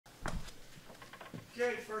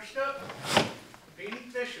Okay, first up,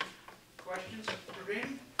 Beanie Bishop. Questions for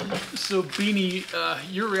Beanie? So, Beanie,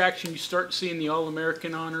 your reaction, you start seeing the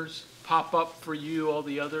All-American honors pop up for you, all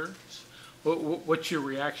the others. What's your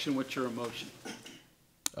reaction? What's your emotion?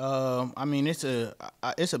 I mean, it's a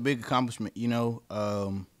big accomplishment, you know.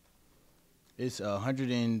 It's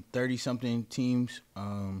 130 something teams.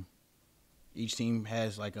 Each team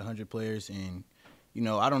has like 100 players, and you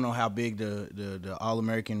know, I don't know how big the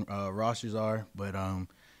All-American rosters are, but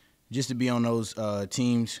just to be on those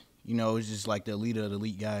teams, you know, it's just like the elite of the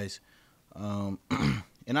elite guys. And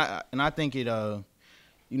I think it,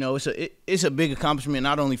 you know, it's a big accomplishment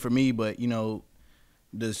not only for me, but you know,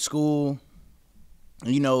 the school.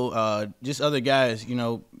 You know, just other guys, you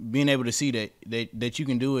know, being able to see that you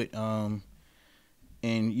can do it,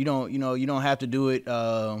 and you don't have to do it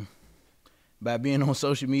by being on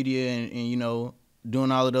social media and you know,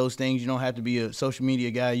 doing all of those things. You don't have to be a social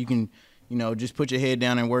media guy. You can, you know, just put your head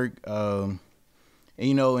down and work. And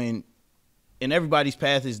you know, and everybody's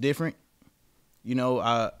path is different. You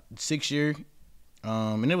know, 6 year,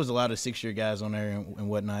 and there was a lot of 6 year guys on there and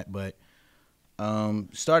whatnot, but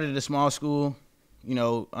started at a small school. You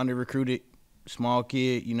know, under-recruited, small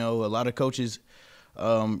kid. You know, a lot of coaches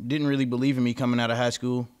didn't really believe in me coming out of high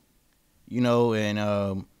school. You know, and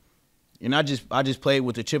I just played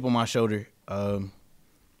with a chip on my shoulder. And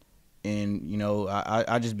you know,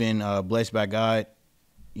 I just been blessed by God.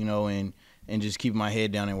 You know, and just keeping my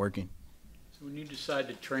head down and working. So when you decided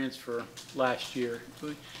to transfer last year,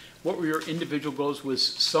 what were your individual goals? Was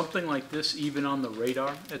something like this even on the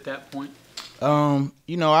radar at that point?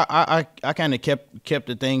 You know, I kind of kept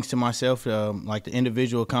the things to myself, like the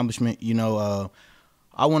individual accomplishment. You know,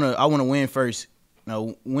 I wanna win first. You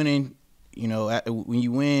know, winning. You know, when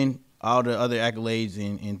you win, all the other accolades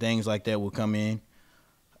and things like that will come in.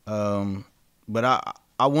 But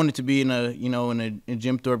I wanted to be in a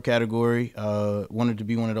Jim Thorpe category. Wanted to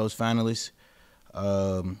be one of those finalists.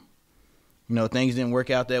 You know, things didn't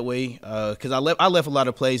work out that way because I left a lot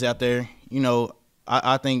of plays out there. You know,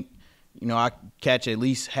 I think. You know, I catch at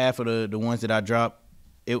least half of the ones that I drop.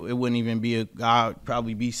 It wouldn't even be I'd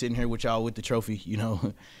probably be sitting here with y'all with the trophy, you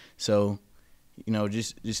know. So, you know,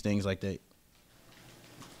 just things like that.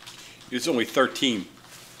 There's only 13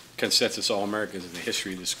 consensus All-Americans in the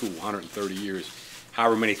history of the school, 130 years.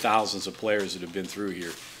 However many thousands of players that have been through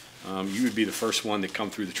here. You would be the first one to come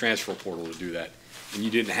through the transfer portal to do that. And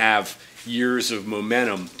you didn't have years of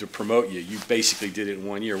momentum to promote you. You basically did it in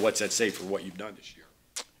 1 year. What's that say for what you've done this year?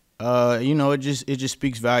 You know, it just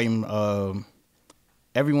speaks volume.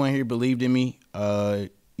 Everyone here believed in me.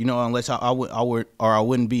 You know, unless I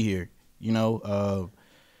wouldn't be here. You know,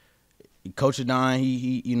 Coach Adon,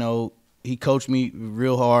 he you know, he coached me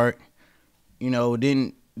real hard. You know,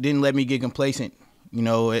 didn't let me get complacent. You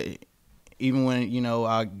know, even when you know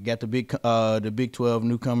I got the Big 12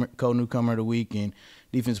 co-newcomer of the week and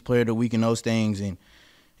defensive player of the week and those things, and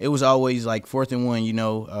it was always like 4th and 1. You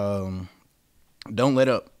know, don't let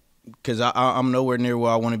up. Because I'm nowhere near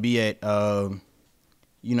where I want to be at.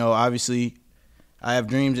 You know, obviously, I have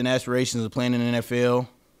dreams and aspirations of playing in the NFL.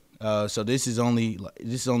 So this is only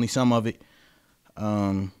some of it.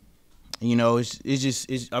 You know,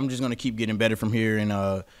 I'm just gonna keep getting better from here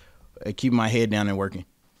and keep my head down and working.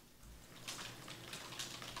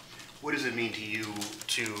 What does it mean to you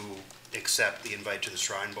to accept the invite to the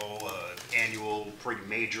Shrine Bowl, annual, pretty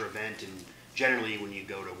major event, and generally when you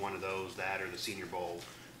go to one of those, that or the Senior Bowl,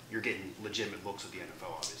 you're getting legitimate looks at the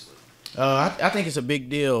NFL, obviously. I think it's a big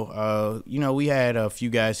deal. You know, we had a few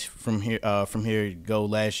guys from here go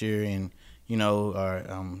last year, and you know,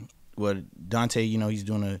 Dante. You know, he's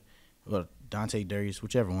doing Dante Darius,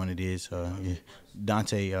 whichever one it is. Yeah.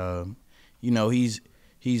 Dante. You know, he's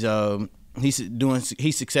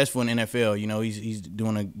successful in NFL. You know, he's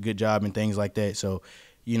doing a good job and things like that. So,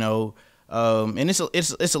 you know, and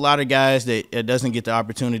it's a lot of guys that doesn't get the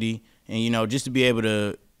opportunity, and you know, just to be able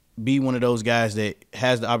to be one of those guys that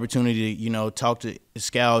has the opportunity to, you know, talk to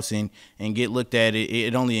scouts and get looked at,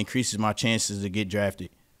 it only increases my chances to get drafted.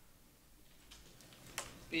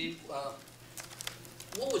 What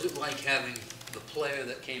was it like having the player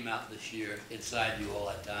that came out this year inside you all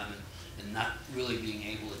that time and not really being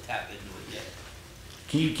able to tap into it yet?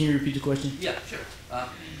 Can you repeat the question? Yeah, sure.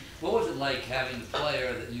 What was it like having the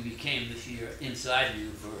player that you became this year inside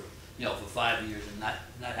you for 5 years and not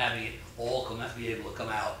having it all be able to come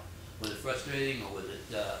out? Was it frustrating, or was it?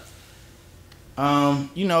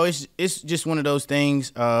 You know, it's just one of those things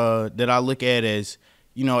that I look at as,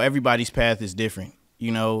 you know, everybody's path is different. You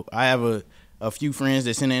know, I have a few friends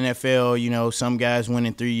that's in the NFL. You know, some guys win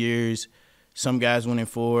in 3 years, some guys win in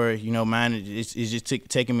 4. You know, mine it's just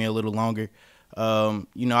taking me a little longer.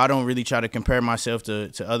 You know, I don't really try to compare myself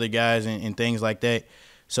to other guys and things like that.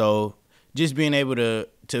 So just being able to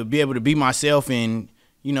be able to be myself and,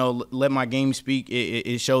 you know, let my game speak,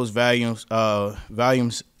 it shows volumes,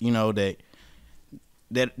 you know, that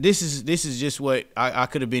this is just what I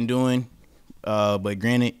could have been doing, but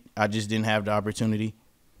granted, I just didn't have the opportunity.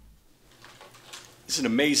 Isn't it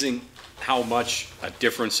amazing how much a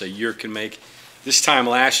difference a year can make? This time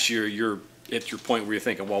last year, you're at your point where you're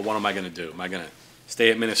thinking, well, what am I going to do? Am I going to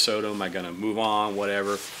stay at Minnesota? Am I going to move on?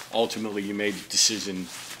 Whatever. Ultimately, you made the decision,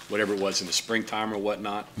 whatever it was in the springtime or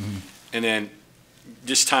whatnot. Mm-hmm. And then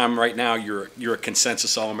this time right now, you're a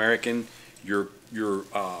consensus All-American. Your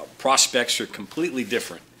prospects are completely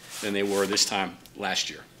different than they were this time last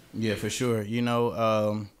year. Yeah, for sure. You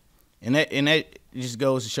know, and that just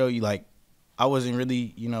goes to show you, like, I wasn't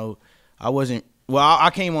really, you know,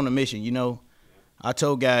 I came on a mission, you know. I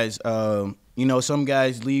told guys, you know, some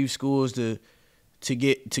guys leave schools to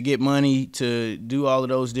get money, to do all of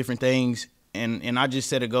those different things, and I just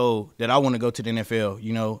set a goal that I want to go to the NFL.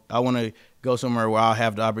 You know, I want to go somewhere where I'll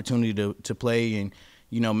have the opportunity to play and,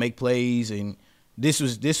 you know, make plays, and this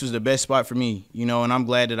was the best spot for me, you know, and I'm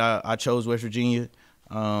glad that I chose West Virginia.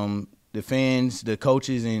 The fans, the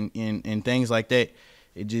coaches, and things like that,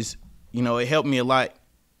 it just, you know, it helped me a lot.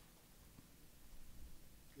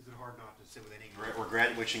 Is it hard not to sit with any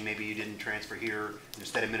regret, wishing maybe you didn't transfer here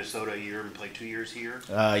instead of Minnesota a year and play 2 years here?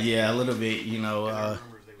 Yeah, a little bit, you know. Rumors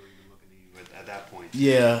they were even looking at you at that point.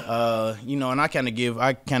 Yeah, you know, and I kind of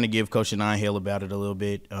give Coach Anand Hill about it a little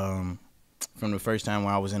bit from the first time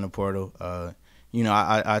when I was in the portal. You know,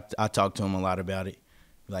 I talked to him a lot about it.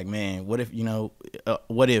 Like, man, what if, you know,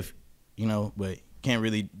 but can't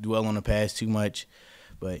really dwell on the past too much.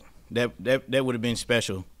 But that would have been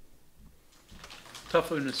special.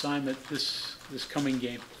 Tough of an assignment this coming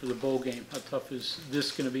game for the bowl game. How tough is this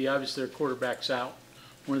going to be? Obviously, their quarterback's out.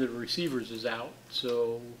 One of the receivers is out.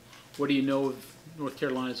 So what do you know of North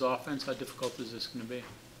Carolina's offense? How difficult is this going to be?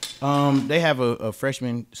 They have a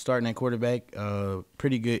freshman starting at quarterback.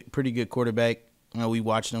 Pretty good quarterback. You know, we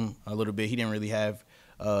watched him a little bit. He didn't really have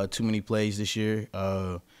too many plays this year.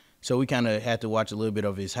 So we kind of had to watch a little bit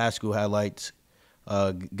of his high school highlights.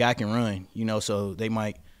 Guy can run, you know, so they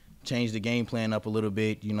might change the game plan up a little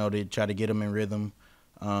bit, you know, to try to get him in rhythm,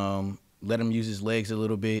 let him use his legs a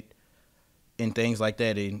little bit and things like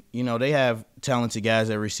that. And, you know, they have talented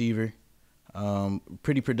guys at receiver,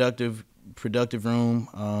 pretty productive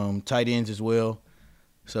room, tight ends as well.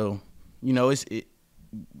 So, you know,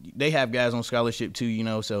 they have guys on scholarship too, you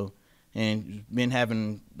know, so, and been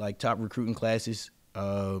having like top recruiting classes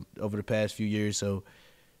over the past few years. So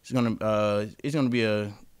it's gonna be a, you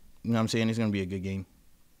know what I'm saying, it's gonna be a good game.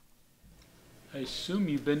 I assume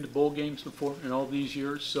you've been to bowl games before in all these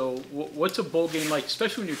years. So what's a bowl game like,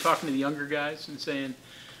 especially when you're talking to the younger guys and saying,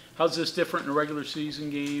 how's this different in a regular season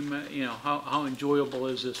game? You know, how enjoyable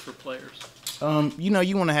is this for players? You know,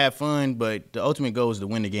 you want to have fun, but the ultimate goal is to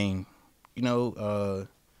win the game. You know,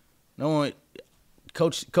 no one.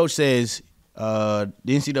 Coach says the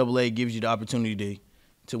NCAA gives you the opportunity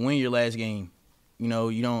to win your last game. You know,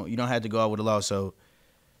 you don't have to go out with a loss. So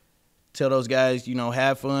tell those guys, you know,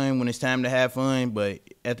 have fun when it's time to have fun. But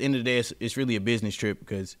at the end of the day, it's really a business trip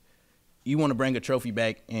because you want to bring a trophy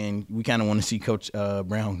back, and we kind of want to see Coach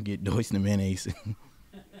Brown get doused in mayonnaise.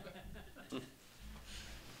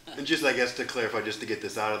 And just, I guess, to clarify, just to get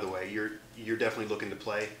this out of the way, you're definitely looking to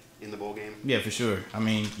play in the bowl game? Yeah, for sure. I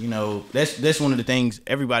mean, you know, that's one of the things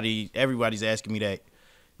everybody's asking me that.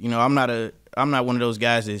 You know, I'm not one of those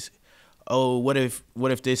guys that's, oh, what if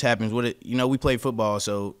this happens? You know, we play football,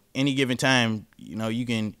 so any given time, you know, you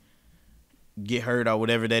can get hurt or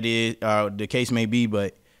whatever that is, the case may be.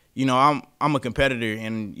 But you know, I'm a competitor,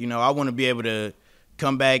 and you know, I want to be able to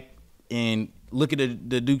come back and look at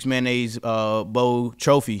the Duke's Mayonnaise Bowl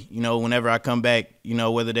trophy, you know, whenever I come back, you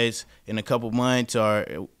know, whether that's in a couple months or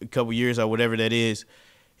a couple years or whatever that is.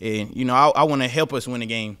 And, you know, I want to help us win the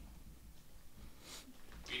game.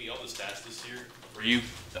 Beanie, all the stats this year for you,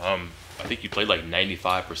 I think you played like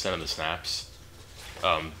 95% of the snaps.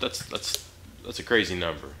 That's a crazy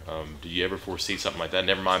number. Do you ever foresee something like that?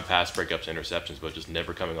 Never mind pass breakups, interceptions, but just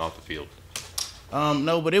never coming off the field.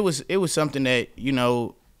 No, but it was something that, you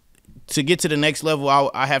know, to get to the next level,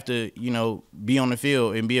 I have to, you know, be on the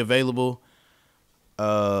field and be available.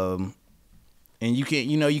 And you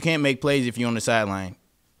can't make plays if you're on the sideline,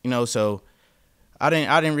 you know. So I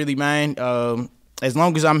didn't really mind. As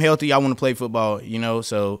long as I'm healthy, I want to play football, you know.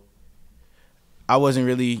 So I wasn't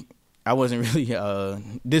really I wasn't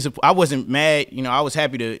mad, you know. I was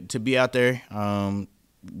happy to be out there.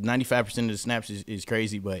 95% of the snaps is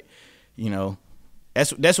crazy, but you know,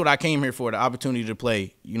 that's what I came here for, the opportunity to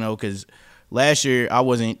play. You know, because last year I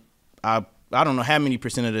don't know how many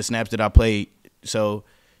percent of the snaps that I played. So,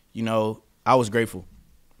 you know, I was grateful.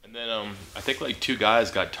 And then I think like 2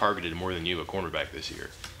 guys got targeted more than you at cornerback this year.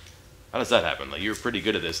 How does that happen? Like, you were pretty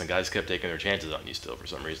good at this, and guys kept taking their chances on you still for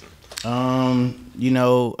some reason. You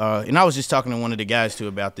know, and I was just talking to one of the guys too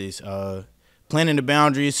about this. Planning the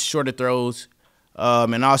boundaries, shorter throws,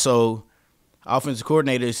 and also offensive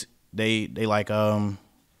coordinators. They like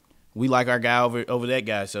we like our guy over that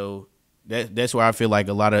guy. So that's where I feel like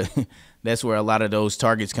that's where a lot of those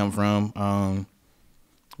targets come from.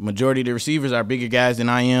 Majority of the receivers are bigger guys than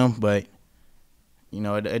I am, but you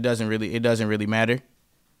know it doesn't really matter.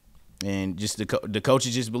 And just the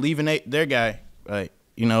coaches just believe in their guy. But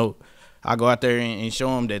you know, I go out there and show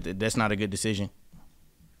them that that's not a good decision.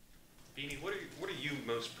 Beanie, what are you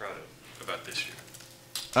most proud of about this year?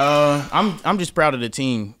 I'm just proud of the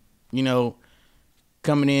team. You know,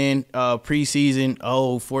 coming in preseason,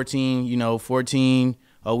 14.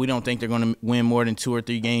 We don't think they're going to win more than 2 or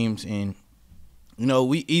 3 games, and you know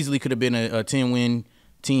we easily could have been a 10-win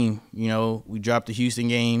team. You know, we dropped the Houston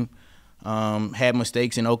game, had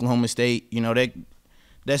mistakes in Oklahoma State. You know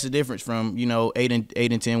that's the difference from 8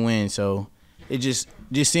 and 10 wins. So it just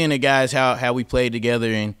seeing the guys how we played together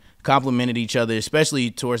and complimented each other,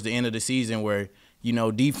 especially towards the end of the season where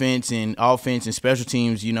defense and offense and special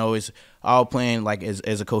teams is all playing like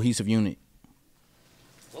as a cohesive unit.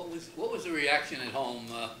 What was the reaction at home,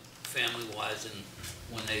 family wise, and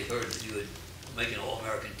when they heard that you were making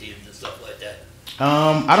All-American teams and stuff like that?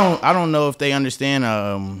 I don't know if they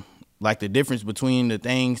understand like the difference between the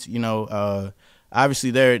things.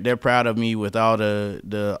 Obviously they're proud of me with all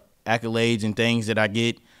the accolades and things that I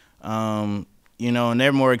get. And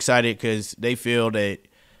they're more excited because they feel that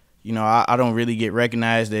I don't really get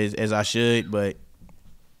recognized as I should, but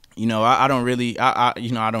I don't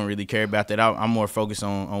really care about that. I'm more focused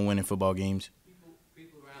on winning football games.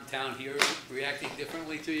 People around town here reacting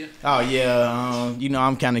differently to you? Oh yeah,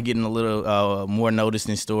 I'm kind of getting a little more noticed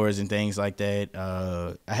in stores and things like that.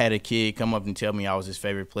 I had a kid come up and tell me I was his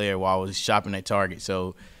favorite player while I was shopping at Target,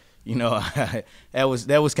 so that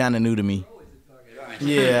was kind of new to me.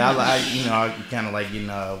 Yeah, I kind of like getting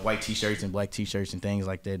white T-shirts and black T-shirts and things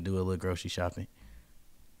like that. Do a little grocery shopping.